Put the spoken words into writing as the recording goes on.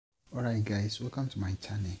Alright guys, welcome to my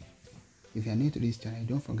channel. If you are new to this channel,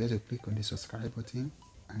 don't forget to click on the subscribe button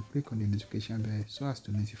and click on the notification bell so as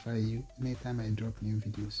to notify you anytime I drop new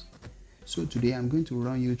videos. So today I'm going to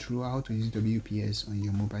run you through how to use WPS on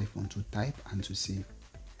your mobile phone to type and to save.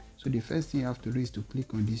 So the first thing you have to do is to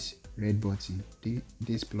click on this red button,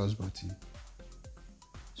 this plus button.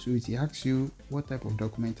 So it asks you what type of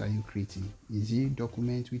document are you creating. Is it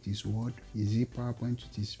document which is Word? Is it PowerPoint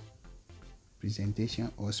which is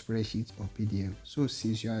presentation, or spreadsheet, or PDF? So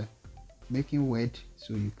since you are making Word,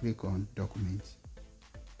 so you click on document.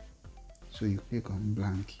 So you click on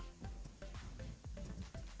blank.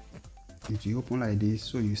 If you open like this,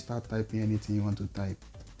 so you start typing anything you want to type.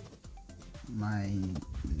 My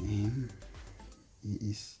name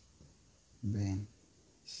is Ben.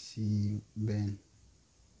 See Ben.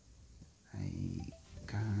 I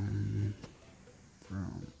come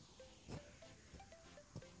from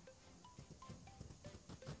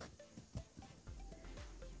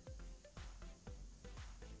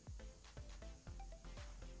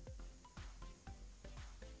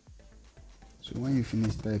So when you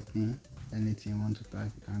finish typing anything you want to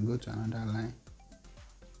type, you can go to another line.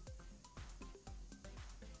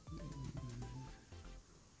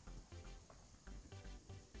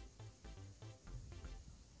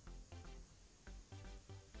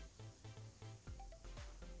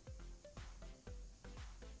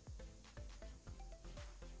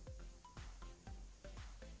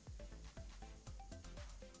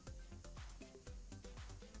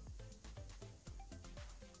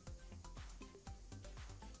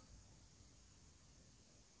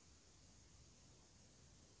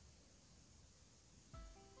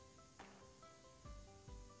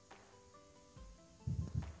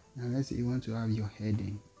 Now let's say you want to have your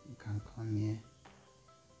heading, you can come here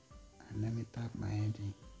and let me tap my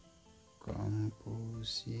heading,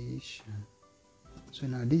 composition. So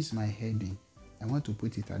now this is my heading. I want to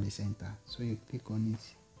put it at the center, so you click on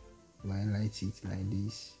it, you highlight it like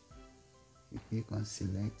this, you click on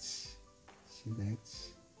select, so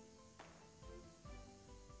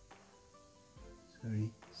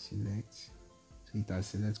it has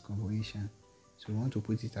select composition. So you want to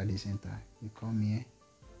put it at the center, you come here,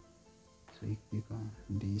 so you click on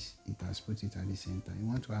this, it has put it at the center. You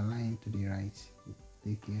want to align to the right, you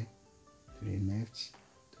click here, to the left,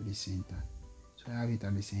 to the center. So I have it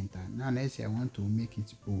at the center. Now let's say I want to make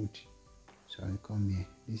it bold. So I come here,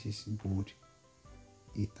 this is bold,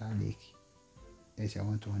 italic. Let's say I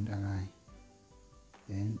want to underline.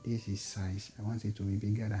 Then this is size. I want it to be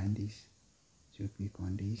bigger than this. So you click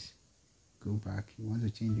on this, go back. You want to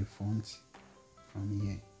change the font from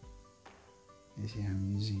here. Let's say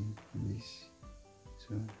I'm using this,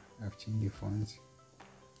 so I've changed the font.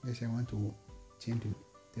 Let's say I want to change the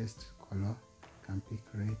text color, I can pick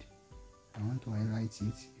red. I want to highlight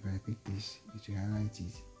it. If I pick this, it will highlight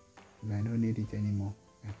it. If I don't need it anymore,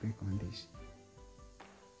 I click on this.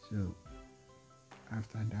 So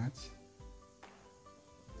after that,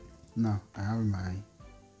 now I have my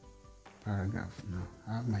paragraph. Now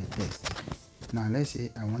I have my text. Now let's say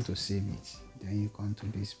I want to save it. Then you come to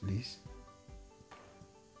this place.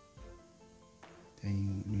 Then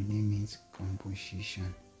you rename it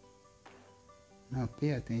composition. Now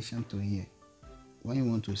pay attention to here. When you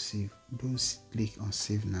want to save, don't click on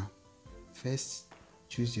save now. First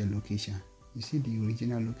choose your location. You see the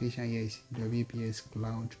original location here is WPS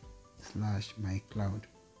cloud/mycloud.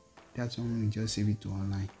 That's when you just save it to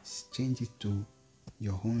online. Change it to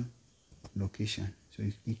your own location. So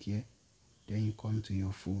you click here, then you come to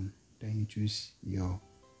your phone, then you choose your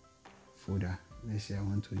folder. Let's say I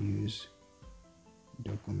want to use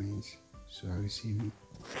documents, so I will save it.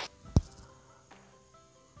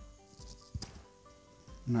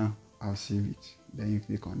 Now I'll save it. Then you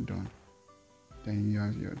click on done. Then you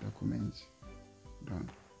have your documents done.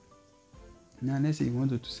 Now let's say you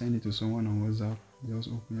wanted to send it to someone on WhatsApp. Just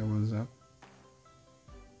open your WhatsApp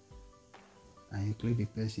and you click the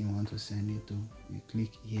person you want to send it to. You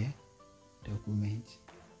click here, document.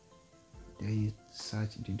 Then you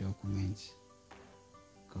search the document,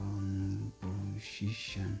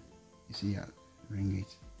 composition. You see, I ring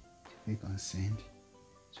it. Click on send.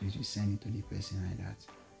 So you send it to the person like that.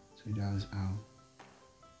 So that was how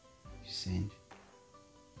you send.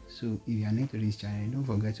 So if you are new to this channel, don't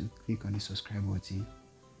forget to click on the subscribe button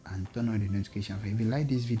and turn on the notification. If you like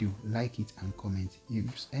this video, like it and comment.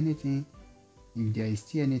 If there is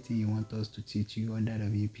still anything you want us to teach you under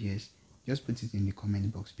WPS, just put it in the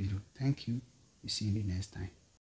comment box below. Thank you. See you in the next time.